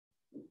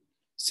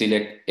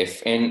select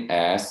FN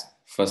as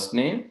first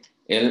name,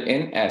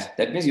 LN as,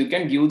 that means you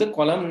can give the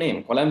column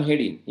name, column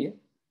heading here.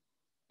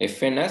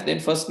 FN as, then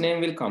first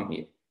name will come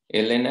here.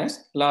 LN as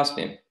last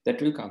name,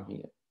 that will come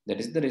here. That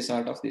is the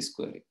result of this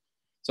query.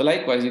 So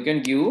likewise, you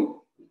can give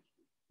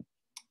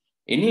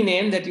any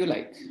name that you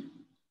like.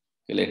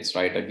 Okay, let's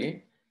write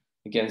again.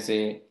 You can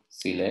say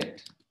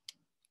select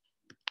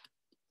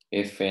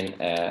FN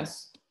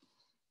as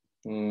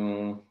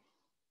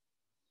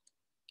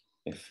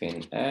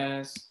FN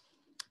as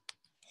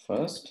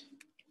first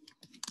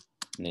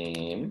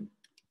name,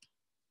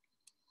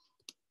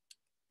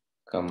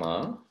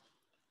 comma,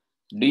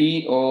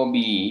 DOB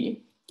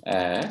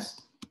as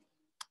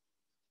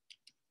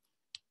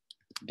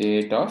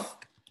date of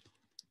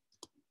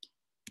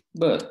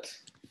birth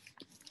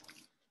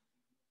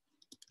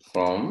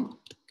from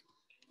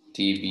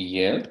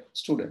TBL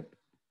student.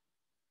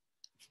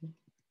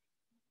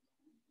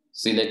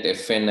 Select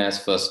FN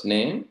as first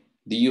name,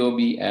 DOB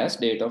as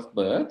date of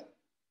birth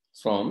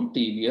from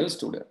TBL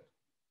student.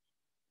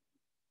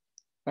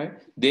 Right?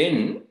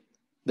 Then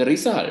the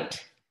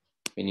result,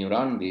 when you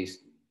run this,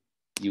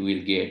 you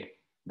will get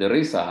the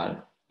result.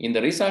 In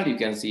the result, you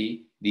can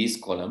see these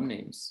column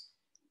names.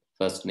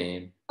 First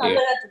name,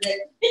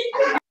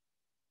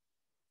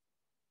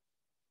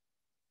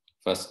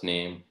 first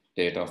name,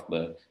 date of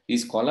birth.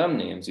 These column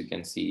names you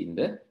can see in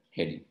the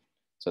heading.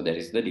 So that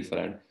is the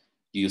different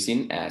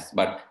using as,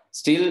 but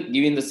still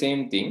giving the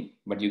same thing,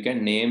 but you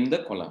can name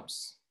the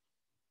columns.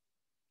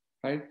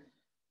 Right?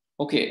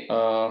 Okay.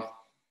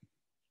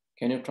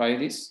 Can you try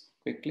this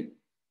quickly?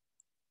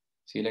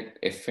 Select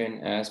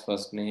FN as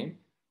first name,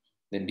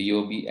 then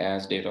DOB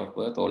as date of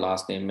birth, or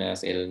last name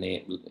as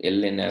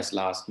LN as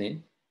last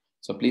name.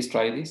 So please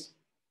try this.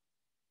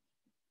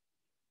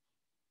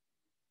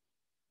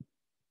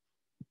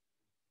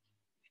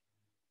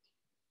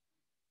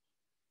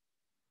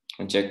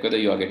 And check whether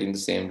you are getting the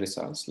same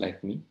results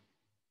like me.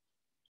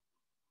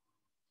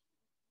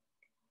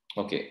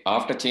 Okay,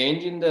 after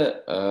changing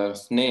the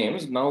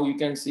names, now you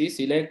can see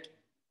select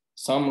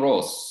some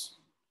rows.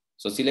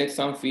 So select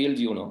some fields,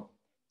 you know.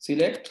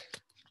 Select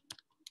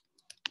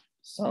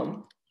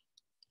some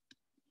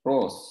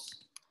rows.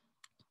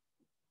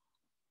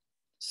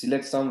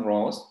 Select some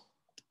rows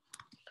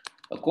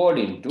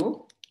according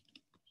to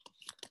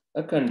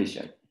a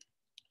condition.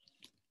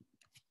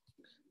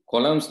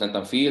 Columns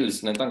නැත්නම්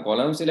fields නැත්නම්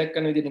columns select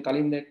කරන විදිහට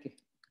කලින් දැක්කේ.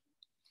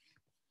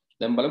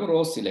 දැන් බලමු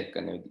rows select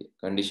කරන විදිය.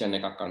 condition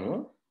එකක් අනුව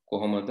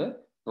කොහොමද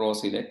row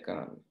select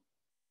කරන්නේ.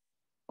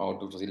 How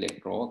to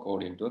select row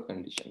according to a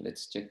condition.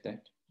 Let's check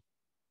that.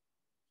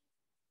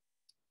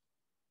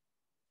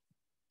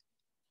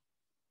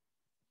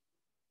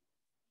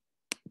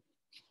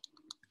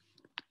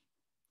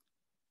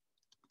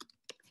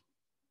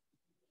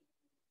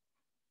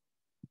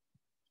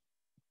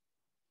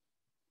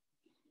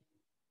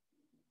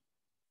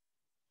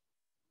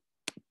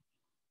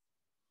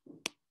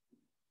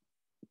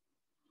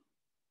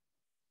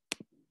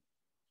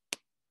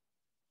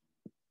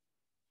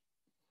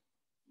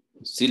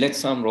 Select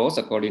some rows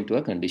according to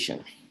a condition.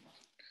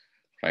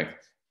 Right.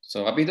 So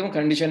අපි හිතමු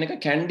condition එක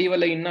candy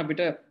වල ඉන්න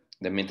අපිට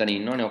දැන් මෙතන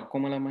ඉන්නවනේ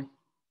ඔක්කොම ළමයි.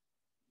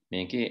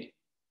 මේකේ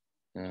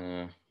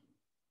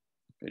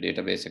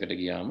database එකට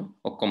ගියාම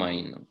ඔක්කොම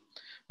ඉන්නවා.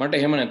 මට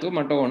එහෙම නැතුව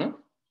මට ඕන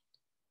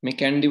මේ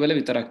candy වල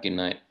විතරක් ඉන්න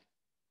අය.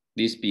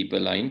 These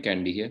people are in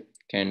candy here.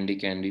 Candy,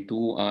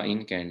 2 are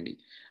in candy.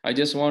 I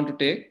just want to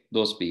take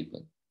those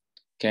people.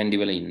 Candy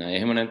වල ඉන්න අය.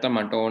 එහෙම නැත්නම්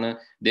මට ඕන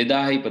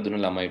 2000 ඉපදුණු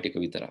ළමයි ටික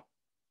විතරක්.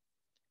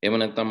 එහෙම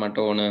නැත්නම් මට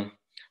ඕන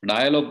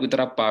dialogue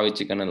විතරක්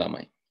පාවිච්චි කරන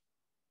ළමයි.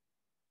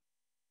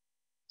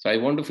 So I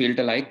want to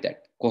filter like that.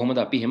 කොහොමද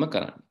අපි එහෙම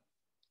කරන්නේ?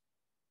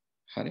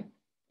 හරි.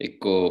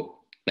 එක්කෝ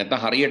නැත්නම්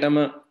හරියටම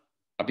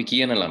අපි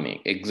කියන ළමයි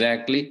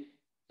exactly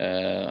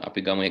අපි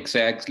ගමු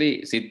exactly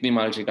සිත්මි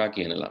මල්ෂිකා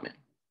කියන ළමයි.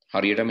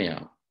 හරියටම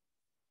යාව.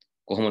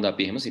 කොහොමද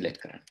අපි එහෙම select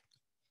කරන්නේ?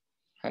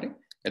 හරි.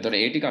 එතකොට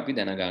ඒ ටික අපි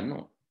දැනගන්න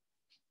ඕන.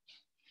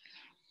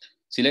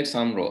 Select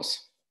some rows.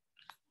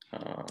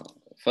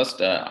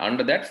 First,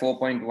 under that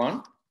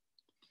 4.1,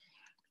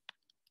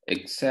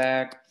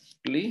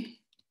 exactly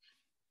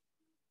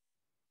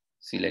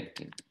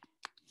selecting.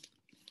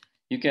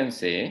 You can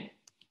say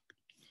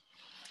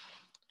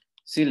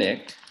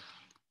select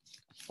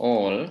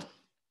all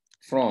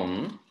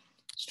from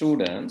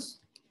students,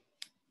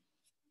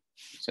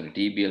 sorry,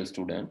 TBL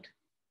student,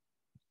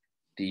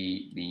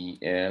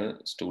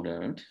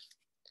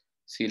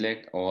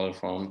 select all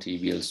from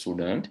TBL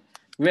student,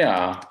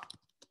 where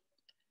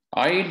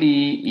ID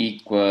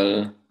equal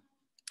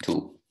to.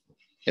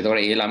 එතකොට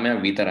ඒ ළමයා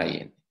විතරයි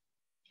එන්නේ.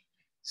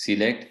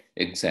 Select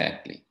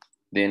exactly.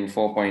 Then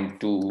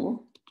 4.2.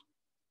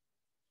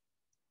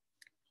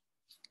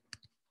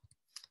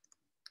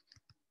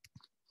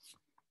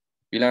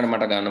 ඊළඟට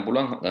මට ගන්න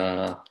පුළුවන්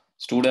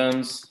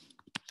students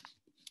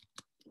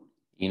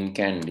in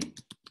candy.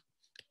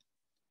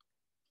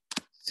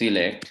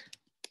 Select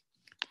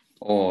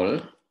all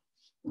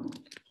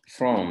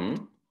from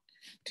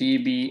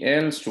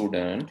TBL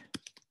student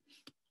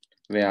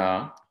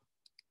where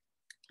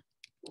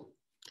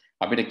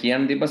අපිට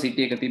කියන්න තිබ්බ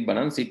city එක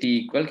තිබ්බනම් city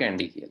equal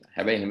candy කියලා.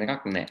 හැබැයි එහෙම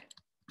එකක් නැහැ.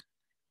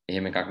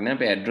 එහෙම එකක් නැහැ.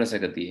 අපේ address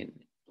එක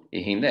තියෙන්නේ.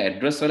 ඒ හින්දා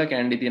address වල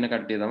candy තියෙන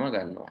කට්ටිය තමයි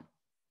ගන්න ඕන.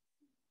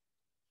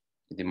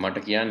 ඉතින් මට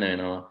කියන්න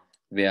වෙනවා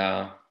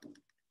where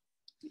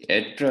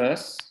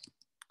address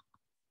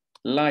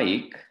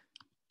like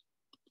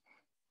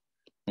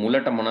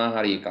මුලට මොනා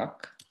හරි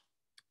එකක්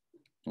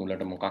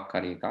මුලට මොකක්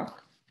හරි එකක්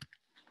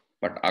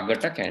but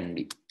අගට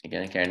candy. ඒ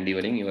කියන්නේ candy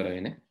වලින් ඉවර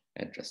වෙන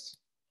address.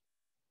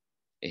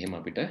 එහෙම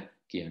අපිට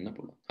කියන්න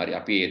පුළුවන්. හරි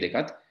අපි මේ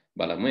දෙකත්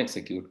බලමු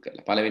execute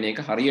කරලා. පළවෙනි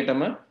එක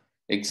හරියටම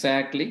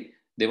exactly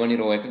දෙවනි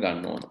row එක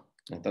ගන්න ඕන.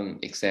 නැත්නම්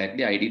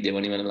exactly id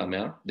දෙවනි වෙන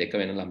ළමයා දෙක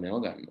වෙන ළමයාව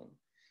ගන්න ඕන.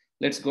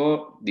 Let's go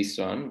this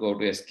one, go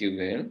to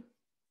SQL,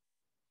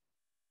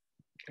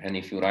 and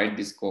if you write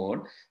this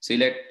code,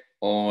 select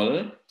all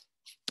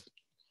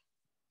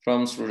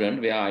from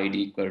student where id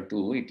equal to,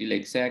 it will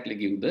exactly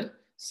give the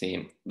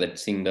same, that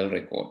single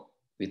record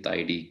with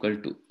id equal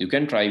to. You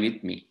can try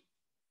with me.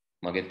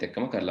 මගෙත්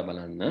එක්කම කරලා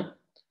බලන්න.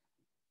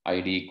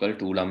 id equal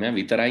to ළමයා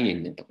විතරයි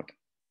එන්නේ එතකොට.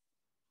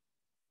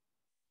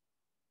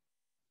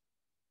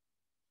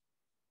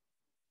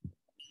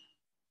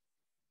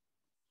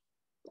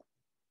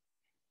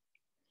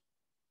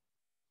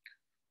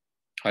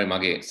 හරි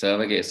මගේ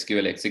server එකේ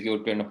SQL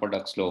execute වෙන්න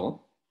පොඩ්ඩක් slow.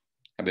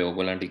 හැබැයි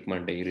ඕගොල්ලන්ට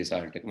ඉක්මනට ඒ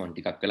result එක මම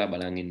ටිකක් වෙලා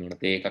බලන් ඉන්න ඕන.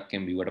 තේ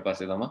එකක්ෙන් බිව්වට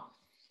පස්සේ තමයි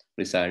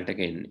result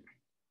එක එන්නේ.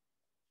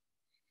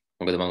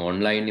 මොකද මම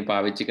online නේ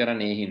පාවිච්චි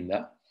කරන්නේ ඒ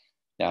හින්දා.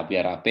 දැන් අපි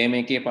අර අපේ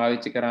මේකේ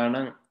පාවිච්චි කරා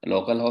නම්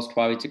local host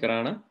පාවිච්චි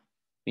කරා නම්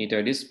මීට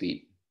වැඩි speed.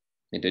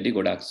 මීට වැඩි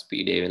ගොඩක්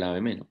speed ඒ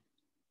වෙලාවෙම එනවා.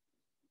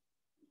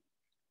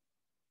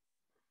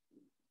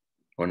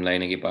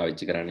 online එකේ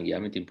පාවිච්චි කරන්න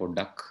ගියාම ඉතින්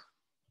පොඩ්ඩක්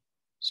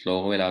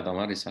slow වෙලා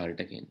තමයි result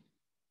එක එන්නේ.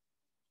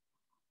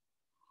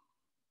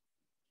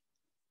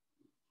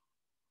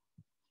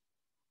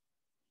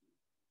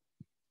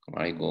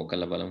 I go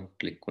කරලා බලමු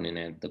click උනේ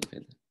නැද්ද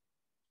කොහෙද?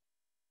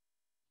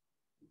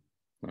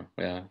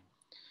 ඔයා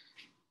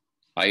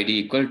id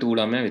equal to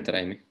ළමයා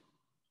විතරයි මේ.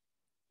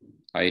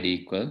 id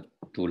equal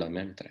to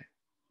ළමයා විතරයි.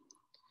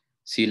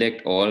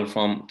 Select all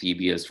from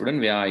TBL student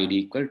where id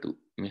equal to.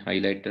 මේ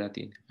highlight කරලා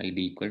තියෙන්නේ. id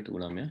equal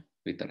to ළමයා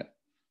විතරයි.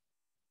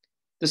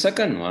 The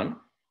second one,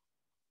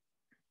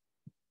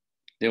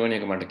 දෙවන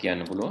එක මට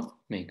කියන්න පුළුවන්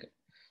මේක.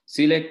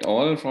 Select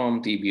all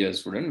from TBL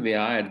student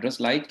where address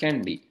like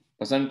candy.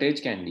 Percentage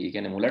candy. ඒ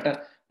කියන්නේ මුලට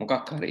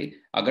මොකක් හරි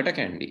අගට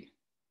candy.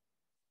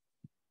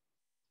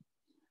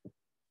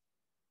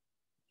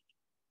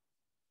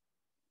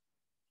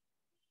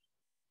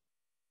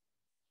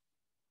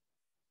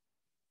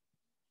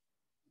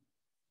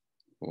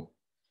 ඔව්.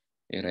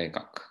 error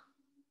එකක්.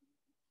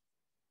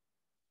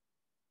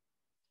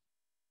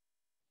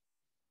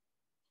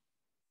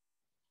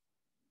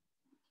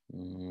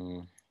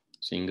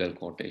 Single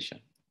quotation.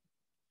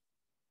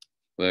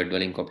 Word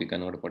වලින් copy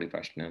කරනකොට පොඩි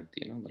ප්‍රශ්නයක්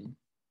තියෙනවා බලන්න.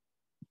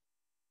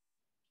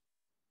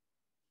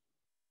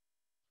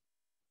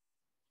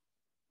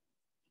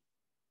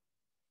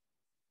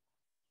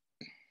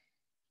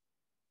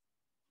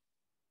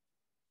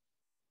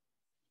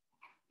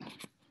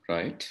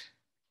 Right.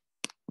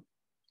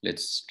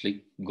 Let's click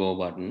go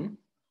button.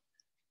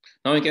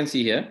 Now you can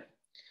see here,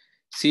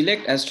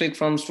 select asterisk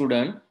from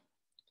student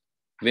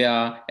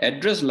where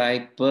address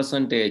like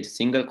percentage,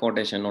 single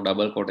quotation or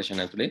double quotation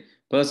actually,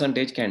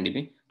 percentage candy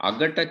me.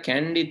 Agata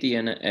candy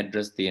තියන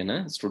address තියන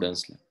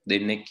students ලා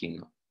දෙන්නෙක්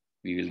ඉන්නවා.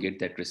 We will get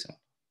that result.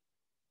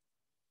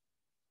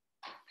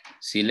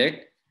 Select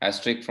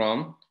asterisk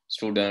from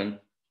student,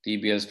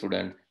 TBL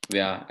student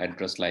where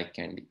address like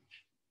candy.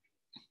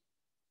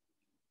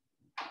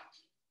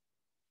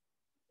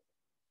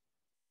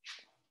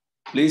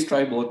 Please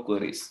try both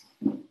queries.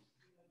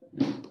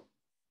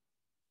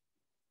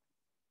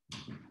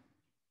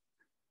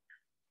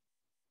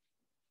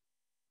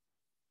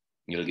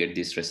 You'll get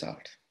this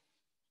result.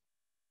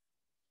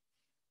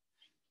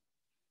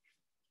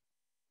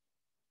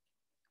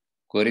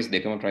 Queries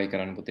dekama try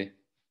karan pute.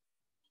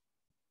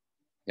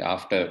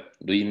 After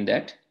doing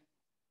that,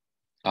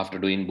 after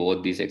doing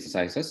both these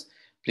exercises,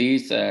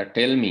 please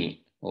tell me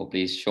or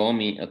please show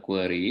me a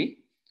query,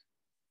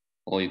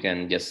 or you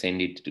can just send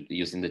it to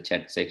using the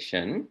chat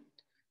section.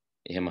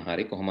 එහෙම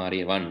හරි කොහොම හරි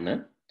එවන්න.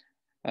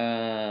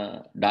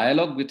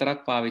 dialogue විතරක්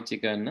පාවිච්චි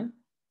කරන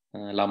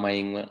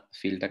ළමයින්ව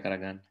filter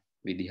කරගන්න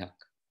විදිහක්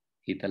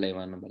හිතලා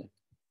එවන්න බලන්න.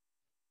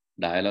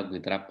 dialogue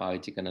විතරක්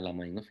පාවිච්චි කරන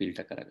ළමයින්ව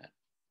ෆිල්ටර් කරගන්න.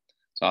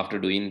 So after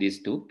doing these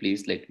two,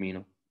 please let me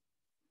know.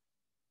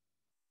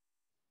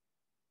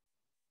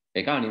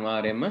 ඒක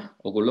අනිවාර්යයෙන්ම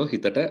ඔයගොල්ලෝ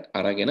හිතට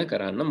අරගෙන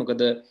කරන්න.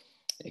 මොකද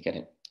ඒ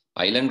කියන්නේ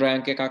island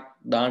rank එකක්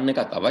දාන්න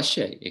එකත්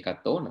අවශ්‍යයි.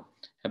 ඒකත් ඕන.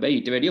 හැබැයි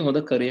ඊට වැඩිය හොඳ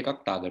career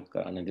එකක් target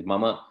කරන්න. ඉතින්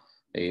මම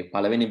ඒ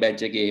පළවෙනි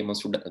batch එකේ එහෙම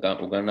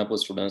උගන්වපු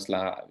students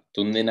ලා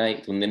තුන්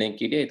දෙනෙක්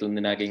හිටියේ. තුන්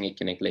දෙනාගෙන්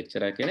එක්කෙනෙක්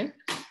lecturer කෙනෙක්.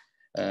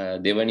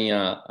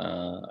 දෙවනියා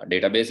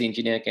database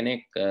engineer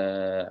කෙනෙක්.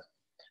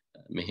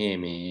 මෙහි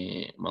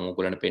මේ මම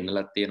ඔයගොල්ලන්ට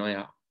පෙන්නලත් තියෙනවා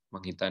යා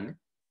මම හිතන්නේ.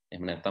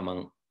 එහෙම නැත්නම් මම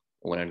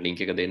ඔයගොල්ලන්ට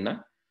link එක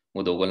දෙන්නම්.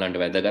 මොකද ඔයගොල්ලන්ට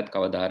වැදගත්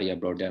කවදා හරි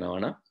abroad යනවා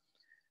නම්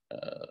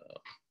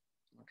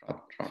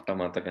රට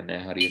මතක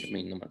නැහැ හරියටම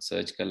ඉන්න මම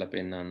සර්ච් කරලා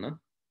පෙන්නන්න.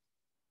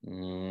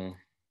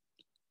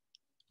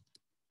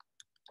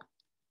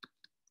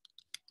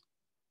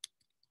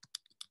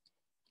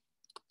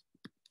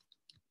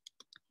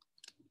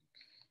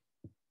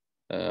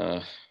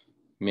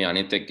 මේ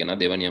අනිත් එක්කෙනා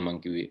දෙවනියා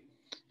මං කිව්වේ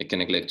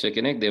එක්කෙනෙක් ලෙක්චර්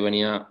කෙනෙක්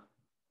දෙවනියා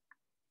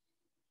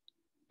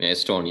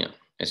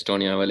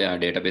එස්ටෝනියා වල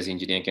ඩේටාබේස්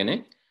ඉන්ජිනියර්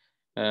කෙනෙක්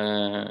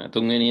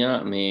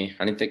තුන්වෙනියා මේ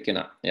අනිත්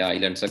එක්කෙනා එයා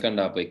අයිලන්ඩ් සෙකන්ඩ්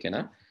ආපු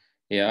එක්කෙනා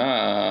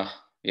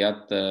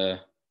එයාත්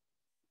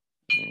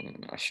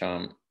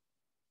අෂාන්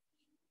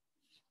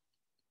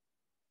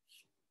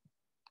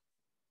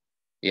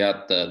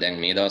එයාත් දැන්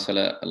මේ දවස්වල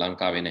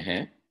ලංකාවේ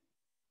නැහැ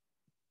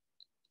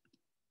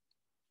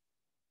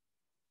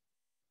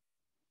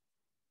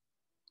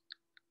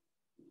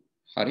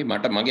හරි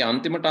මට මගේ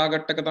අන්තිම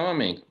ටාගට් එක තමයි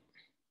මේක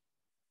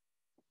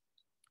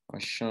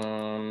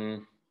අෂාන්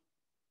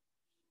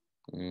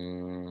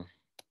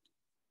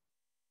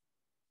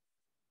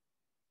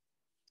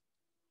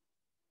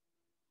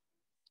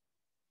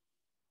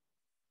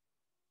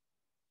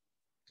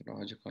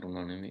රාජ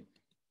කරුණා නෙමෙයි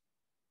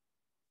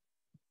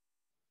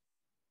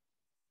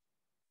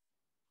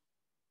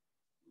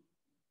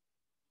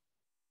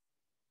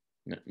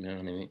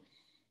මෙයා නෙමෙයි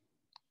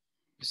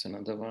it's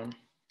another one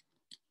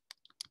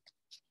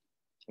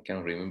I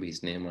can't remember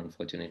his name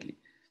unfortunately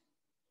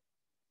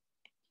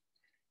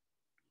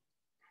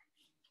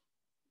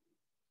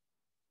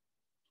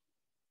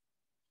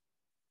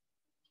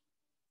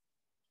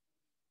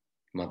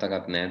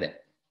මතකත් නෑ දැන්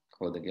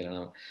කවුද කියලා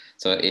නම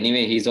so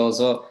anyway he's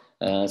also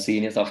a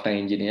senior software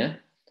engineer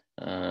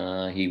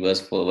he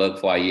worked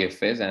for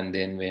IFS and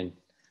then went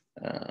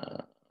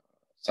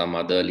some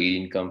other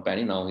leading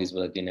company now he's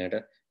working at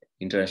a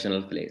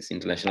international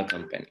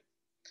company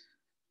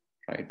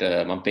right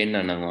මම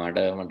පෙන්නන්නම් ඔයාට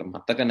මට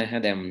මතක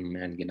නැහැ දැන්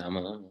මෑන්ගේ නම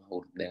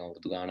දැන්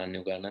අවුරුදු ගානක්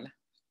නේ උගන්නලා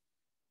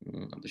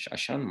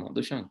අෂාන්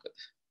මදුශංකද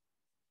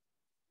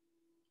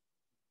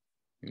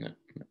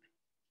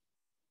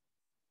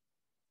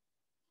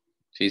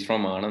she's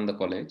from Ananda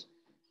College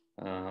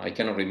I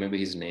cannot remember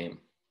his name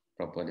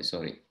properly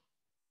sorry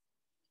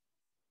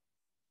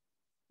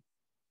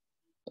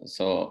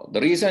so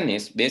the reason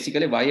is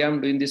basically why I'm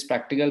doing this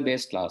practical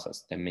based classes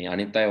දැන් මේ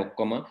අනිත් අය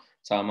ඔක්කොම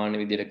සාමාන්‍ය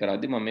විදිහට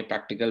කරද්දි මම මේ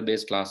practical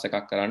based class එකක්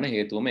කරන්න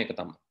හේතුවම ඒක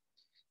තමයි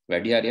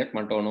වැඩි හරියක්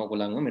මට ඕන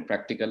ඕගොල්ලන්ව මේ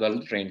practical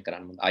වලට train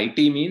කරන්න IT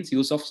means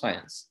use of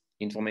science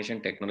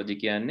information technology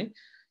කියන්නේ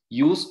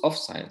use of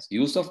science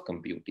use of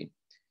computing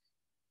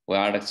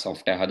ඔයාලට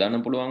software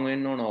හදන්න පුළුවන්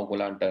වෙන්න ඕන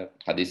ඕගොල්ලන්ට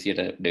හදිසියට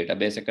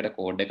database එකට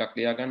code එකක්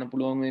ලියා ගන්න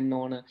පුළුවන් වෙන්න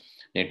ඕන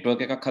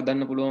network එකක්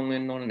හදන්න පුළුවන්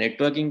වෙන්න ඕන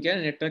networking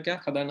කියන්නේ network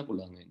එකක් හදන්න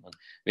පුළුවන් වෙන්න ඕන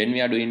when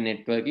we are doing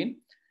networking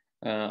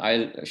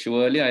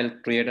I'll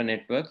create a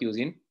network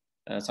using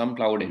some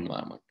cloud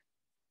environment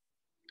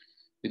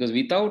because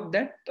without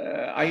that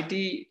IT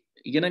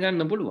ඉගෙන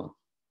ගන්න පුළුවන්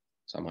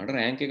සමහරට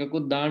රෑන්ක්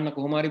එකකුත් දාන්න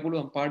කොහොම හරි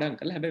පුළුවන් පාඩම්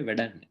කරලා හැබැයි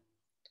වැඩක් නැහැ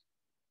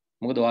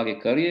මොකද ඔයාගේ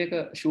කරියර් එක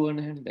ෂුවර්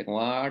නැහැනේ දැන්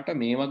ඔයාට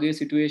මේ වගේ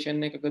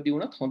සිටුේෂන් එකකදී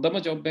වුණත් හොඳම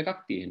ජොබ්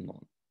එකක් තියෙන්න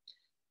ඕන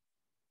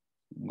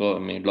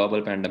මේ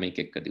ග්ලෝබල් පැන්ඩමික්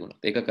එකකදී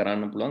වුණත් ඒක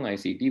කරන්න පුළුවන්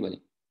ICT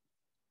වලින්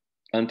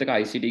අන්තික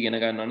ICT ඉගෙන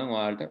ගන්නවා නම්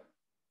ඔයාලට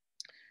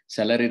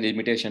සැලරි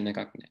ලිමිටේෂන්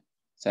එකක් නැහැ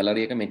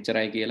සැලරි එක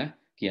මෙච්චරයි කියලා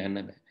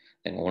කියන්න බෑ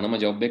දැන් ඕනම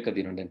ජොබ් එකක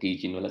තියෙනවා දැන්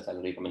ටීචින් වල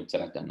සැලරි එක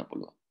මෙච්චරක් ගන්න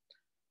පුළුවන්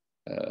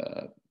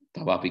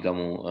තව අපි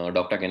ගමු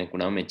ඩොක්ටර් කෙනෙක්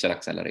වුණාම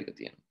මෙච්චරක් සැලරි එක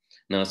තියෙනවා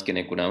නර්ස්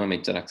කෙනෙක් වුණාම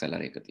මෙච්චරක්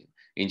සැලරි එක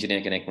තියෙනවා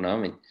ඉංජිනේර් කෙනෙක්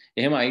වුණාම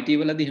එහෙම IT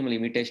වලදී එහෙම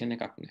ලිමිටේෂන්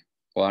එකක් නැහැ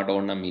ඔයාට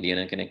ඕන නම්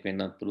මිලියනර් කෙනෙක්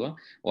වෙන්නත් පුළුවන්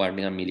ඔයාට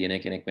නිකන් මිලියනර්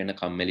කෙනෙක් වෙන්න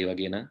කම්මැලි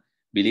වගේ නම්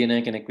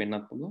බිලියනර් කෙනෙක්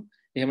වෙන්නත් පුළුවන්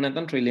එහෙම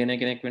නැත්නම් ට්‍රිලියනර්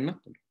කෙනෙක් වෙන්නත්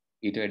පුළුවන්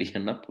ඊට වැඩි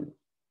වෙන්නත් පුළුවන්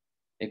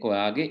ඒක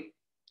ඔයාගේ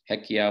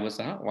හැකියාව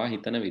සහ ඔයා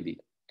හිතන විදිය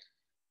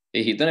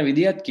ඒ හිතන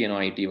විදියත්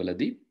කියනවා IT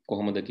වලදී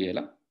කොහොමද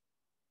කියලා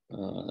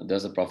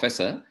there's a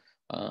professor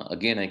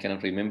again I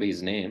cannot remember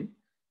his name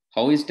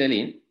how he's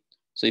telling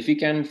so if you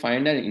can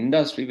find an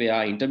industry where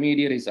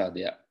intermediaries are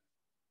there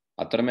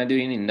අතරමැදිව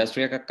ඉන්න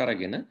ඉන්ඩස්ට්‍රි එකක්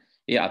අරගෙන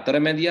ඒ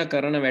අතරමැදියා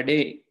කරන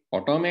වැඩේ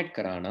ඔටෝමේට්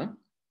කරා නම්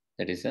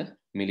that is a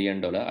 $1 million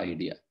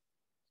idea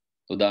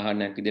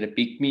උදාහරණයක් විදිහට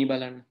pick me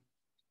බලන්න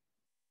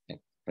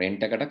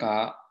රෙන්ට් එකට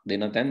කා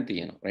දෙන තැන්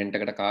තියෙනවා රෙන්ට්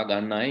එකට කා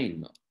ගන්න අය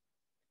ඉන්නවා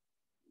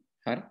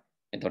හරි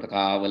එතකොට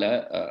කාවල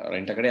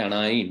රෙන්ට් එකට යන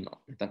අය ඉන්නවා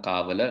නැත්නම්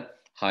කාවල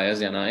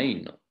හයර්ස් යන අය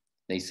ඉන්නවා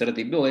දැන් ඉස්සර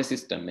තිබ්බේ ඔය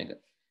සිස්ටම් එක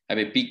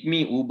හැබැයි pick me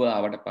Uber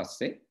ආවට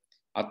පස්සේ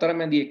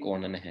අතරමැදියෙක්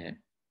ඕන නැහැ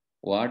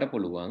ඔයාට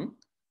පුළුවන්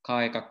කා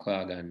එකක්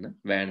හොයාගන්න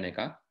වෑන් එකක්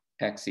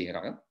ටැක්සි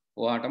එකක්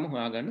ඔයාටම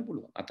හොයාගන්න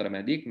පුළුවන්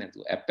අතරමැදියෙක්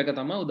නැතුව ඇප් එක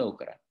තමයි උදව්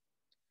කරන්නේ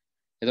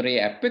එතකොට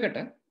මේ ඇප් එකට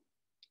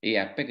ඒ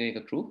ඇප්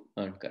එකේ ක්‍රූ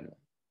earn කරනවා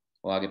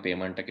ඔයාගේ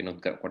පේමන්ට් එකකිනුත්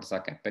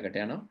කොටසක් ඇප් එකට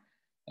යනවා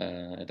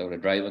එතකොට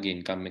ඩ්‍රයිවර්ගේ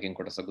ඉන්කම් එකෙන්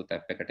කොටසකුත්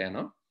ඇප් එකට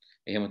යනවා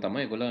එහෙම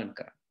තමයි ඒගොල්ලෝ earn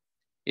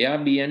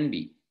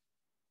කරන්නේ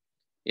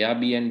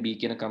Airbnb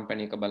කියන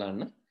කම්පැනි එක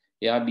බලන්න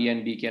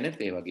Airbnb කියන්නේ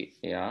ඒ වගේ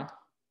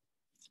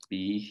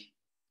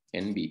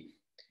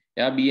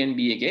Airbnb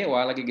එකේ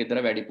ඔයාලගේ ගෙදර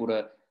වැඩිපුර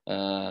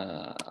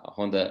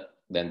හොඳ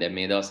දැන්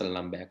මේ දවස්වල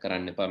නම් බෑ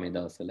කරන්න එපා මේ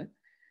දවස්වල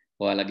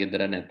ඔයාලා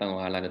ගෙදර නැත්නම්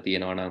ඔයාලගේ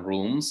තියෙනවා නම්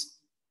rooms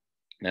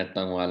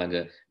නැත්නම්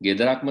ඔයාලගේ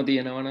ගෙදරක්ම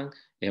තියෙනවා නම්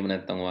එහෙම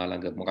නැත්නම්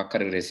ඔයාලගේ මොකක්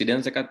හරි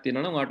residence එකක්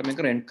තියෙනවා නම් ඔයාලට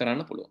මේක rent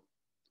කරන්න පුළුවන්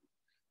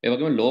ඒ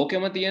වගේම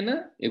ලෝකෙම තියෙන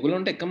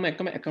ඒගොල්ලන්ට එකම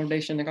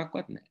accommodation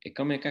එකක්වත් නැහැ.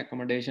 එකම එක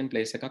accommodation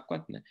place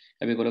එකක්වත් නැහැ.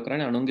 හැබැයි ඒගොල්ලෝ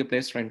කරන්නේ අනුන්ගේ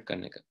place rent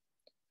කරන එක.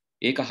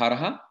 ඒක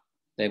හරහා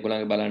දැන්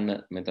ඒගොල්ලන්ගේ බලන්න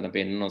මෙතන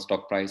පෙන්නන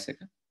stock price එක.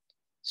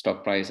 stock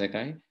price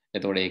එකයි.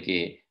 එතකොට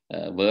ඒකේ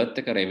worth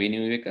එක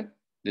revenue එක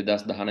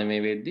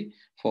 2019 වෙද්දි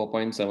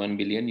 4.7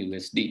 billion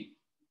USD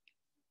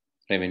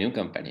revenue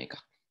company එකක්.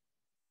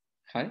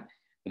 හරි.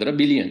 එතකොට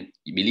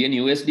billion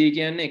USD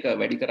කියන්නේ ඒක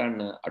වැඩි කරන්න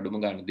අඩුම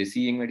ගන්න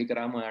 200න් වැඩි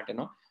කරාම ඔයාට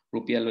එනවා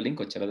රුපියල් වලින්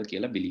කොච්චරද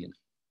කියලා බිලියන.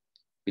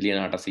 බිලියන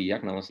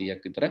 800ක්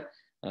 900ක් විතර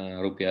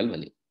රුපියල්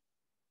වලින්.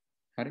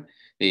 හරි.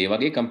 ඒ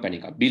වගේ කම්පැනි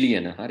එකක්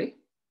බිලියන හරි.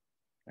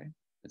 right.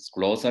 It's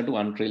closer to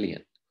 1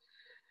 trillion.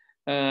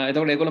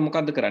 එතකොට ඒගොල්ලෝ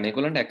මොකද්ද කරන්නේ?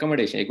 ඒගොල්ලන්ට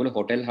accommodation. ඒගොල්ලෝ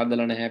හොටෙල්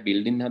හදලා නැහැ,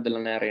 බිල්ඩින්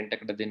හදලා නැහැ, රෙන්ට්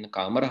එකට දෙන්න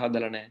කාමර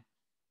හදලා නැහැ.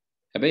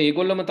 හැබැයි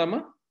ඒගොල්ලොම තමයි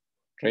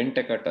රෙන්ට්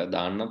එකට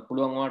දාන්නත්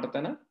පුළුවන් වාට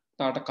තන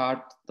තව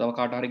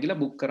කාට හරි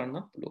ගිහලා බුක්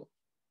කරන්නත් පුළුවන්.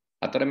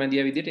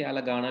 අතරමැදියා විදිහට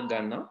යාලා ගාණක්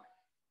ගන්නවා.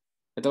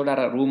 එතකොට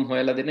අර රූම්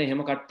හොයලා දෙන්න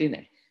එහෙම කට්ටිය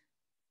නැහැ.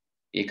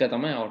 ඒක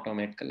තමයි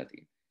automate කරලා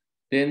තියෙන්නේ.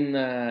 Then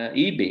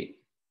eBay.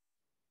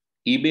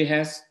 eBay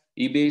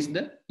is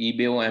the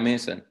eBay or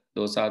Amazon.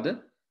 Those are the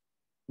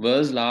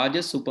world's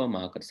largest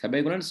supermarkets.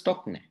 හැබැයි ඒගොල්ලන්ට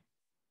ස්ටොක් නැහැ.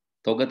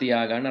 තොග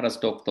තියාගන්න අර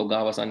ස්ටොක් තොග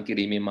අවසන්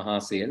කිරීමේ මහා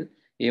සේල්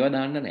ඒව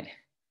දාන්න නැහැ.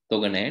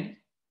 තොග නැහැ.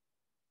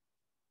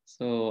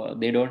 So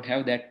they don't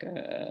have that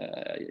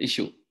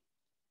issue.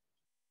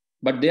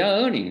 But they are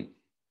earning.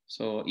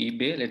 So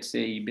eBay, let's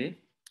say eBay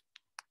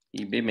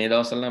මේ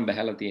දවස්වල නම්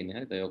බහැලා තියෙන්නේ.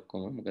 හරිද? ඒ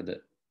ඔක්කොම මොකද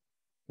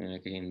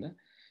මේකෙන්ද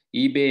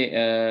eBay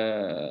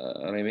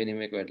revenue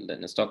එක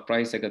වැඩිලා stock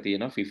price එක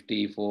තියෙනවා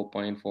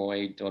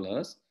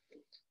 $54.48.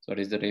 So what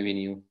is the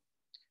revenue?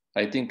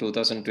 I think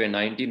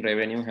 2019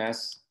 revenue has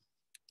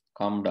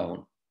come down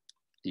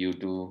due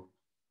to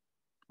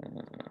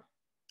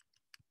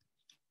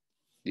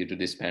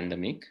this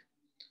pandemic.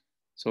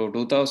 So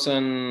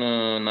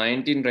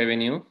 2019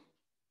 revenue,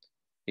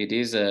 it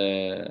is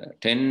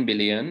 10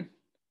 billion.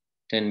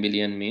 10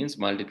 billion means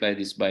multiply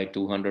this by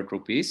 200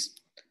 rupees.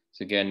 So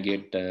you can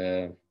get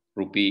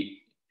rupee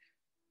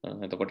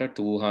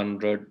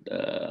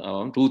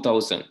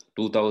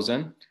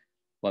 2000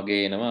 වගේ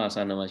එනවා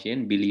ආසන්න වශයෙන්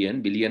billion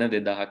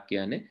 2000ක්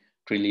කියන්නේ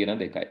ට්‍රිලියන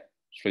 2යි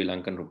ශ්‍රී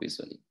Lankan rupees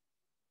වලින්.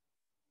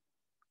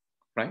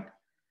 Right?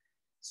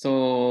 So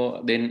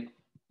then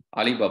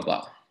Alibaba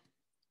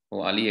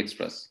or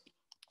AliExpress.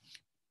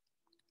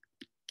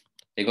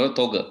 ඒගොල්ලෝ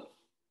තොග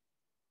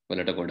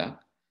වලට ගොඩක්.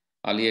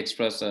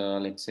 AliExpress,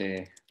 let's say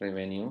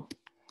revenue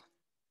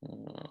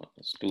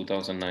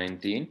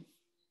 2019,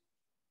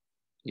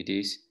 it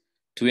is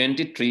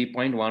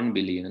 23.1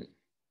 billion.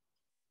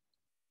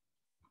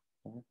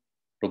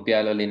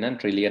 රුපියල් වලින් නම්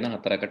ට්‍රිලියන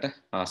 4කට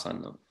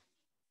ආසන්නව.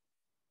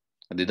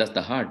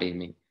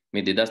 2018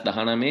 මේ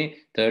 2019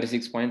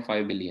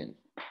 36.5 billion.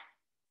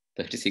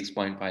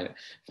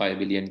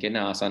 36.5 billion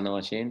කියන්නේ ආසන්න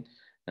වශයෙන්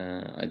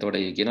එතකොට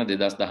ඒ කියන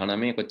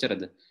 2019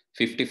 කොච්චරද?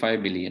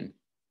 55 billion.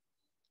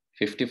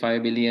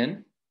 55 billion,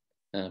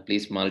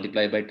 please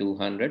multiply by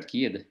 200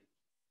 කීයද?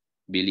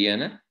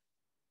 බිලියන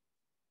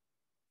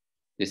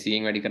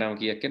 200න් වැඩි කරාම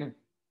කීයක් එනවද?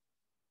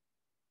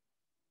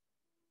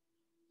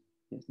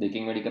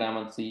 දෙකෙන් වැඩි කරාම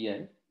 100යි.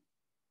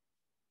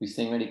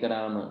 20න් වැඩි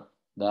කරාම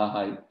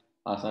 1000යි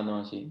ආසන්න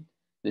වශයෙන්.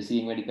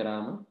 200න් වැඩි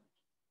කරාම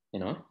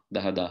එනවා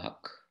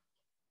 10000ක්.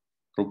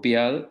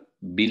 රුපියල්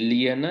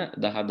බිලියන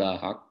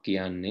 10000ක්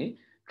කියන්නේ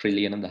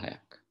ට්‍රිලියන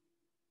 10ක්.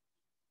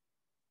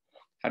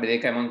 හරි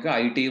ඒකයි මම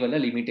කිව්වා IT වල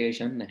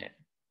ලිමිටේෂන් නැහැ.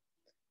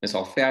 මේ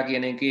software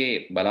කියන එකේ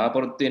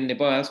බලාපොරොත්තු වෙන්න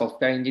එපා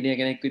software engineer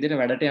කෙනෙක් විදිහට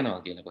වැඩට යනවා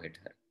කියලා කොහෙට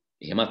හරි.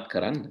 එහෙමත්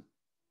කරන්න.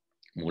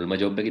 මුල්ම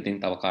job එකේ ඉතින්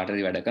තව කාට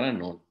හරි වැඩ කරන්න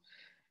ඕන.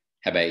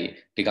 හැබැයි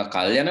ටිකක්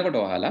කල් යනකොට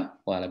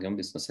ඔයාලගේම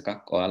business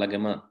එකක්,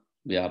 ඔයාලගේම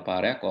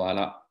ව්‍යාපාරයක්,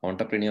 ඔයාලා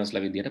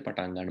entrepreneursලා විදිහට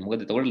පටන් ගන්න.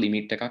 මොකද එතකොට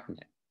limit එකක්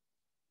නැහැ.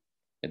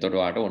 එතකොට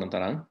ඔයාට ඕන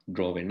තරම්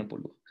grow වෙන්න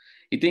පුළුවන්.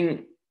 ඉතින්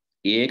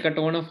ඒකට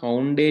ඕන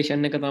foundation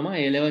එක තමයි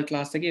A level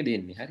class එකේ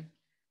දෙන්නේ. හරි.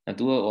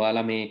 නැතුව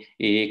ඔයාලා මේ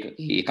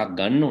එකක්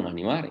ගන්න ඕන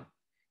අනිවාර්යෙන්.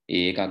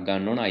 එකක්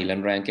ගන්න ඕන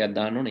අයිලන්ඩ් රෑන්ක් එකක්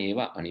දාන්න ඕන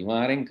ඒවා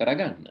අනිවාර්යෙන්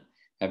කරගන්න.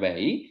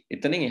 හැබැයි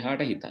එතනින්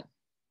එහාට හිතන්න.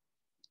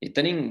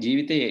 එතනින්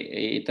ජීවිතේ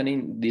එතනින්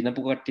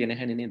දිනපු කට්ටිය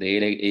නැහැනේ නේද?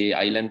 ඒ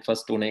අයිලන්ඩ්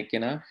ෆස්ට් උන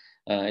එක්කෙනා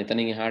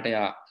එතනින් එහාට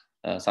යා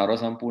ਸਰව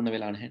සම්පූර්ණ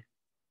වෙලා නැහැ.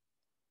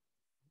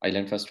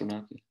 අයිලන්ඩ් ෆස්ට්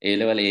උනා කියලා. ඒ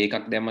ලෙවල් එකක්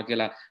දැම්ම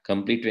කියලා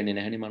කම්ප්ලීට් වෙන්නේ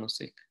නැහැනේ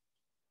මිනිස්සෙක්.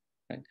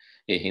 right?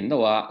 ඒ හින්දා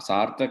ඔයා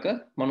සාර්ථක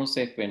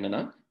මිනිස්සෙක් වෙන්න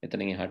නම්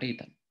එතනින් එහාට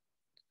හිතන්න.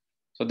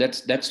 So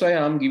that's why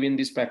I'm giving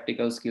this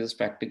practical skills,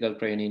 practical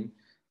training.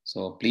 So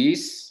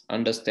please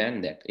understand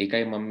that.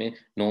 ඒකයි මම මේ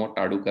note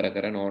අඩු කර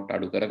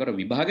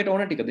විභාගෙට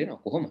ඕන ටික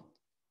දෙනවා කොහොමද?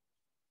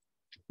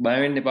 බය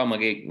වෙන්න එපා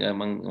මගේ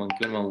මම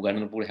කියනවා මම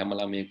උගන්වන පුළ හැම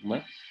ළමයෙක්ම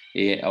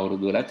ඒ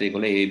අවුරුදු වලත්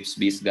ඒගොල්ලෝ A's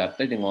B's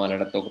ගත්තා. ඉතින්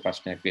ඔයාලටත් ඔක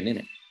ප්‍රශ්නයක් වෙන්නේ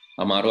නැහැ.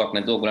 අමාරුවක්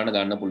නැතුව ඔයගලන්ට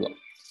ගන්න පුළුවන්.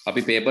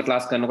 අපි paper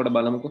class කරනකොට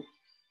බලමුකෝ.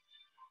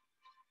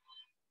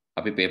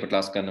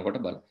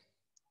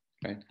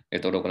 right?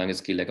 එතකොට ඔයගලන්ගේ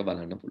skill එක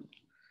බලන්න පුළුවන්.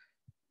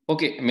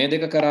 Okay, මේ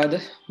දෙක කරාද?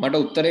 මට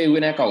උත්තරේ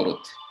ඉුවේ නැහැ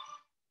කවුරුත්.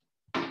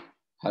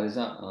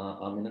 Harisa,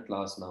 I'm in a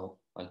class now.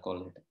 I'll call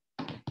later.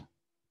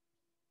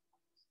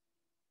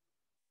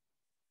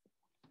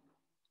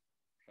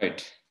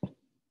 right.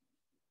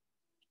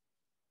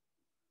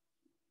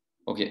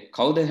 Okay.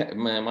 කවුද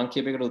මං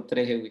කියපේකට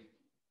උත්තරේ හෙව්වේ?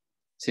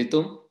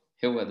 සිතුම්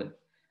හෙව්වද?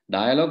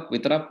 ඩයලොග්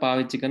විතරක්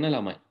පාවිච්චි කරන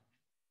ළමයි.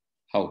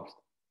 how?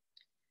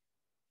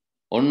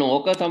 ඔන්න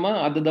ඕක තමයි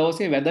අද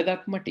දවසේ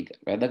වැදගත්ම ටික.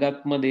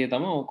 වැදගත්ම දේ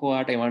තමයි ඕක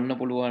ඔයාට එවන්න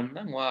පුළුවන්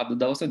නම් ඔයා අද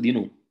දවසේ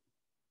දිනු.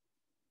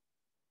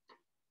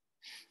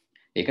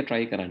 ඒක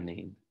try කරන්න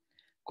හින්න.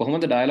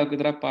 කොහොමද ඩයලොග්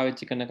විතරක්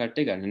පාවිච්චි කරන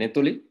කට්ටිය ගන්න?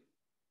 නෙතුලි?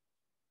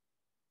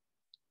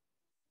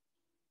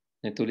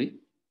 නෙතුලි?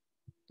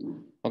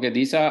 Okay,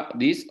 this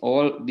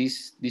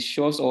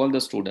shows all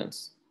the students.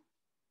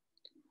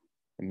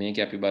 මේක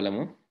අපි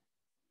බලමු.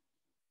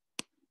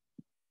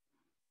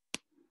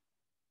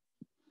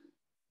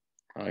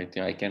 I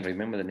think I can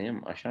remember the name.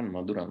 Ashan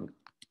Madurang.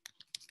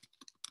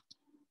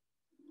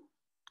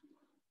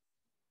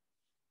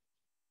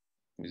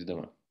 This is the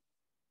one.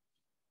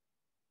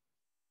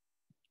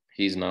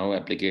 He is now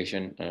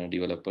application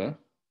developer.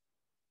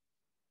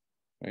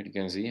 Right, you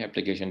can see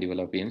application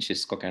developer in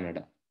Cisco,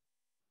 Canada.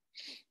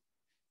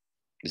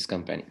 This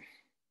company.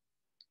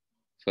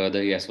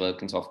 Further, he has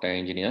worked in software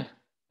engineer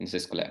in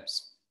Cisco Labs.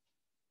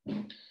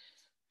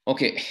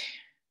 Okay.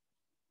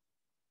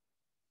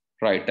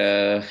 Right,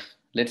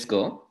 let's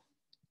go.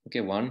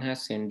 Okay, one has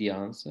sent the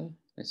answer.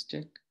 Let's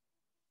check.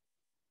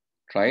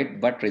 Tried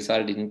but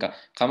result didn't come.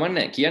 Come on,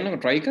 කියන්නකො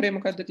try කරේ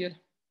මොකද්ද කියලා.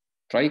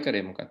 Try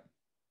කරේ මොකක්ද?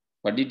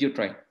 What did you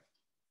try?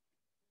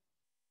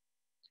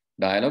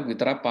 Dialogue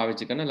විතරක්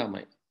පාවිච්චි කරන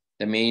ළමයි.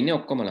 දැන් මේ ඉන්නේ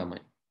ඔක්කොම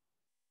ළමයි.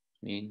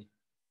 මේ ඉන්නේ.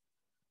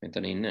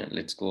 මෙතන ඉන්න.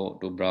 Let's go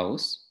to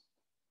browse.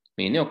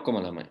 මේ ඉන්නේ ඔක්කොම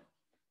ළමයි.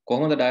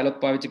 කොහොමද dialogue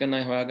පාවිච්චි කරන්න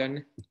අය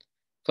හොයාගන්නේ?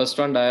 First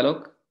one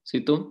dialogue.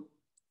 සිතුම්.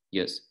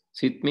 Yes.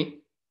 Sit me.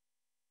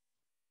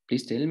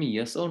 Please tell me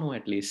yes or no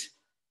at least.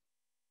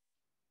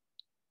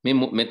 මේ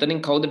මෙතනින්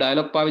කවුද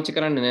dialogue පාවිච්චි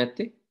කරන්නේ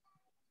නැත්තේ?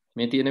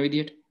 මේ තියෙන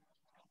විදිහට.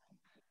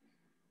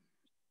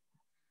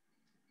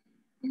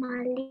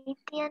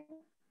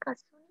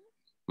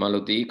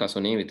 මලුති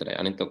කසුනේ විතරයි.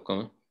 අනිත් ඔක්කොම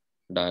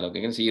dialogue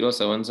එක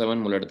 077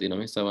 මුලට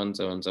තියෙනවා. මේ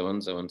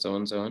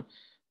 777777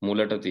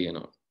 මුලට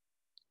තියෙනවා.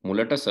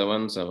 මුලට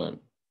 77.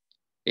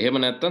 එහෙම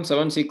නැත්නම්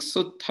 76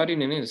 උත්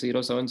හරිනේ නේද?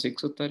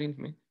 076 උත් හරිනේ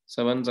මේ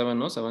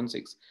 77 or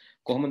 76.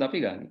 කොහොමද අපි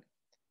ගන්නේ?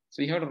 So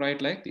we have to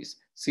write like this.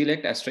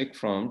 Select asterisk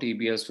from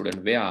TBL student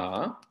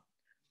where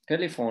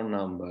telephone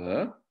number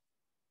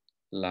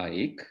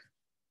like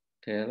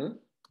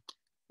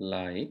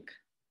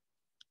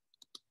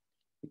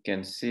you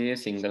can say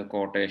single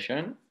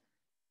quotation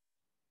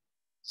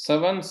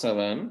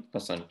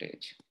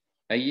 77%.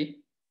 අයියේ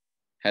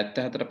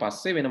 74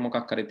 පස්සේ වෙන මොකක්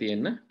හරි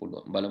තියෙන්න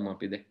පුළුවන්. බලමු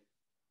අපි දැන්.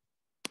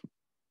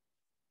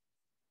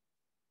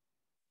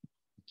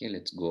 Okay,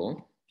 let's go.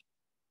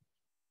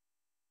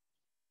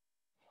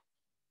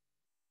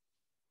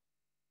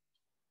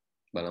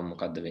 බලමු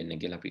මොකද්ද වෙන්නේ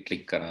කියලා අපි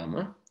ක්ලික් කරාම.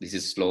 This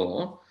is slow,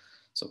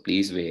 so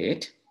please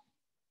wait.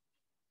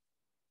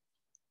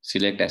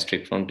 Select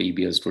asterisk from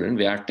TBL student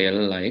where tell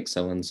like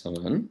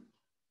 77.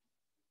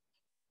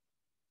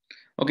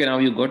 Okay, now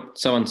you got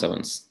 7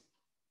 sevens.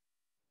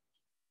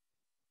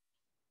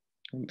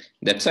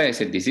 That's why I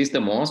said this is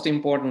the most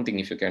important thing.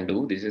 If you can do,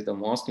 this is the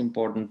most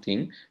important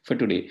thing for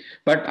today.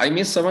 But I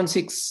miss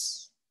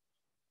 76.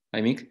 I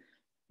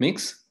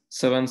mix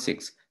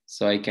 76.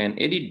 So I can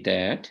edit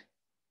that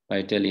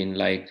by telling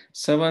like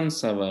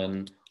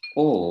 77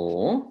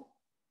 or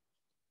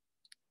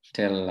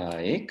tell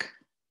like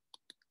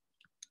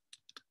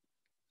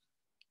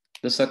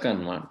the second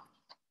one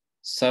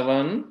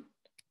 76%,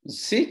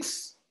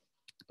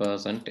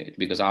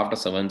 because after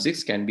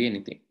 76 can be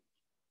anything.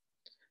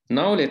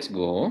 Now let's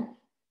go.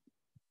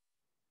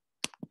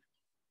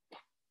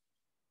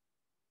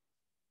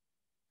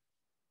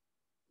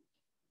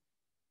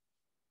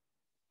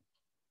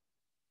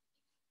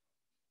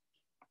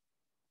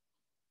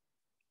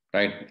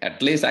 Right,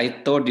 at least I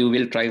thought you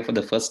will try for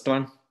the first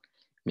one.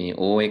 මේ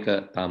O එක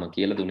තාම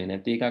කියලා දුන්නේ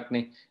නැති එකක්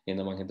නේ.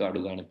 එහෙනම් මම හිතුවා අඩු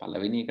ගන්න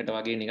පළවෙනි එකට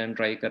වගේ නිකන්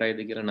try කරයිද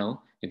කියලා. Now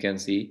you can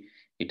see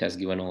it has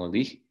given all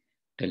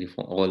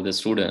the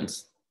students.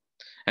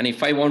 And if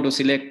I want to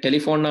select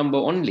telephone number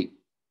only,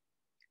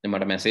 then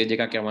මට message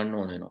එකක් යවන්න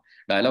ඕන වෙනවා.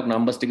 Dialog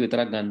numbers ටික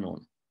විතරක් ගන්න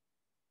ඕන.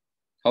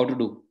 How to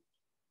do?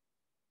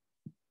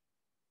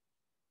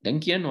 දැන්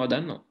කියනවා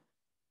දන්නවා.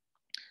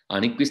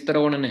 අනික් විස්තර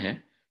ඕන නැහැ.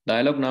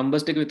 Dialog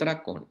numbers ටික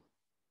විතරක් ඕන.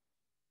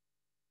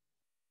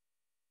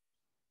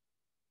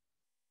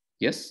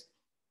 Yes?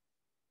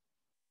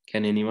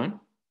 Can anyone?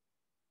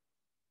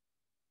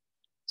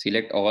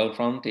 Select all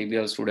from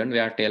TBL student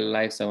where tell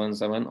like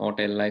 77 or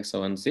tell like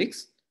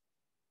 76.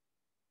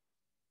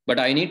 But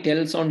I need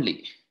tells only.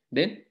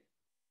 Then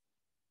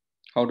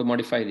how to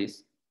modify this?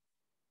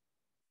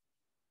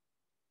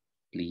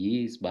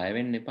 Please බය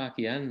වෙන්න එපා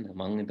කියන්න.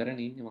 මං විතරනේ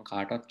ඉන්නේ. මං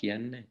කාටවත්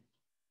කියන්නේ නැහැ.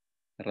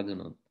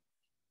 වැරදුනොත්.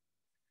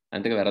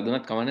 අන්තික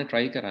වැරදුනත් කමන්නේ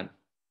try කරන්න.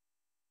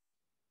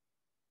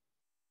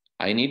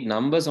 I need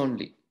numbers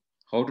only.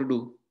 How to do?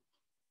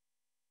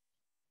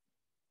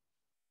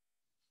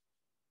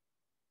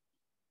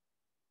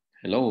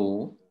 Hello?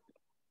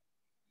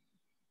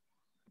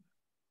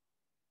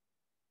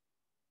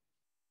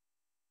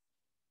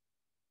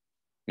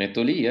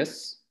 Netuli, yes.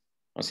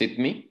 Sit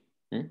me.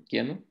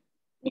 Kiano?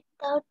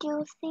 Without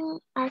using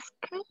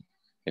asterisk?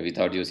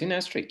 Without using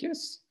asterisk,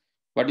 yes.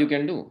 What you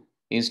can do?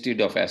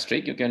 Instead of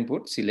asterisk, you can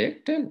put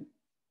select tel.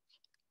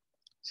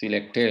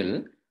 Select tel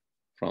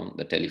from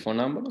the telephone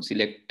number.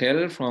 Select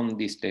tel from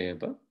this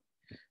table.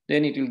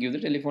 Then it will give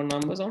the telephone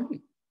numbers only.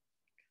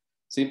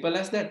 Simple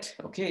as that.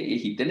 Okay.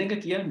 හිතන එක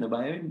කියන්න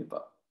බය වෙන්න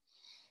එපා.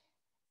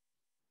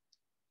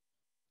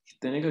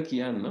 හිතන එක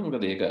කියන්න.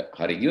 මොකද ඒක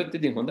හරි ගියොත්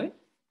ඉතින් හොඳයි.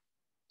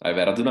 අය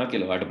වැරදුනා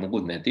කියලා වාට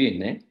මොකුත් නැති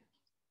වෙන්නේ.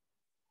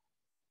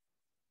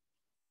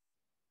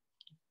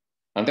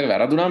 අන්තක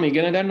වැරදුනාම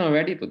ඉගෙන ගන්නවා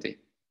වැඩි පුතේ.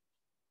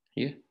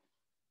 Here.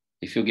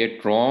 If you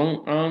get wrong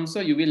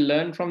answer, you will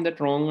learn from that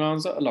wrong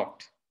answer a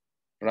lot.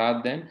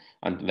 Rather than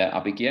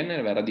අපි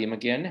කියන්නේ වැරදීම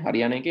කියන්නේ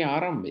හරියන එකේ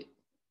ආරම්භය.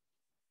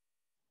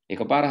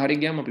 එකපාර හරි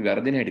ගියාම අපි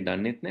වැරදින හැටි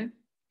දන්නෙත් නැහැ.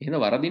 එහෙනම්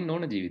වරදින්න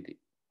ඕන ජීවිතේ.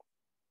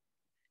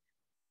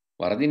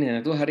 වරදින්නේ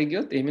නැතුව හරි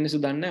ගියොත් ඒ මිනිස්සු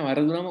දන්නේ නැහැ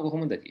වරදුනම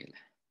කොහොමද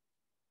කියලා.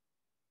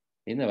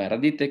 එහෙනම්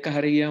වැරදිත් එක්ක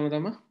හරි ගියාම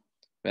තමයි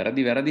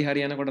වැරදි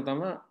හරියනකොට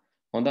තමයි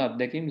හොඳ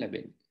අත්දැකීම්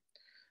ලැබෙන්නේ.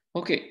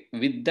 Okay,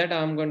 with that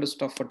I'm going to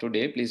stop for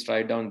today. Please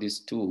write down these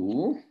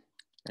two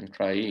and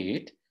try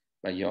it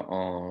by your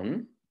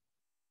own,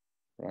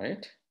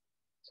 right?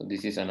 So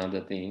this is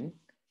another thing,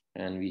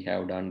 and we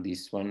have done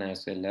this one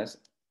as well as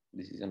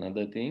this is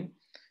another thing.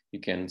 You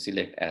can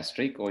select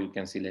asterisk or you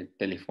can select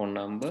telephone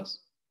numbers.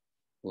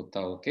 Both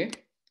are okay.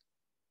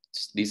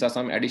 These are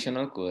some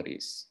additional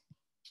queries.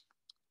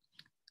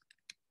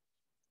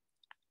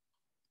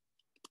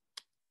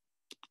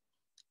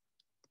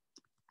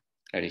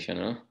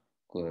 Additional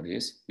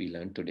queries we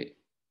learned today.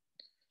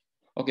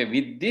 Okay,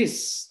 with this,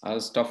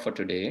 I'll stop for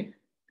today.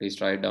 Please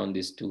write down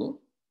these two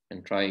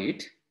and try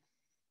it.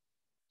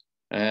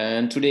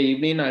 And today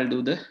evening, I'll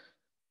do the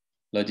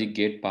logic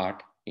gate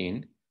part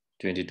in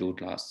 22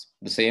 class.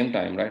 The same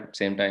time, right?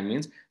 Same time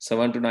means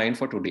 7 to 9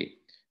 for today.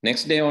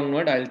 Next day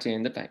onward, I'll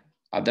change the time.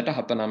 අදට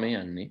 7:09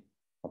 යන්නේ.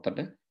 අපට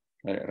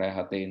රෑ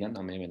 7 ඉඳන්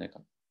 9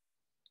 වෙනකම්.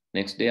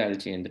 Next day,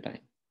 I'll change the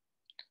time.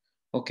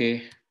 Okay,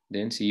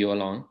 then see you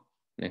along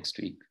next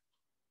week.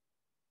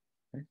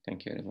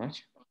 Thank you very much.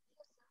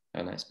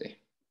 Have a nice day.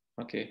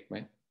 Okay,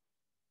 bye.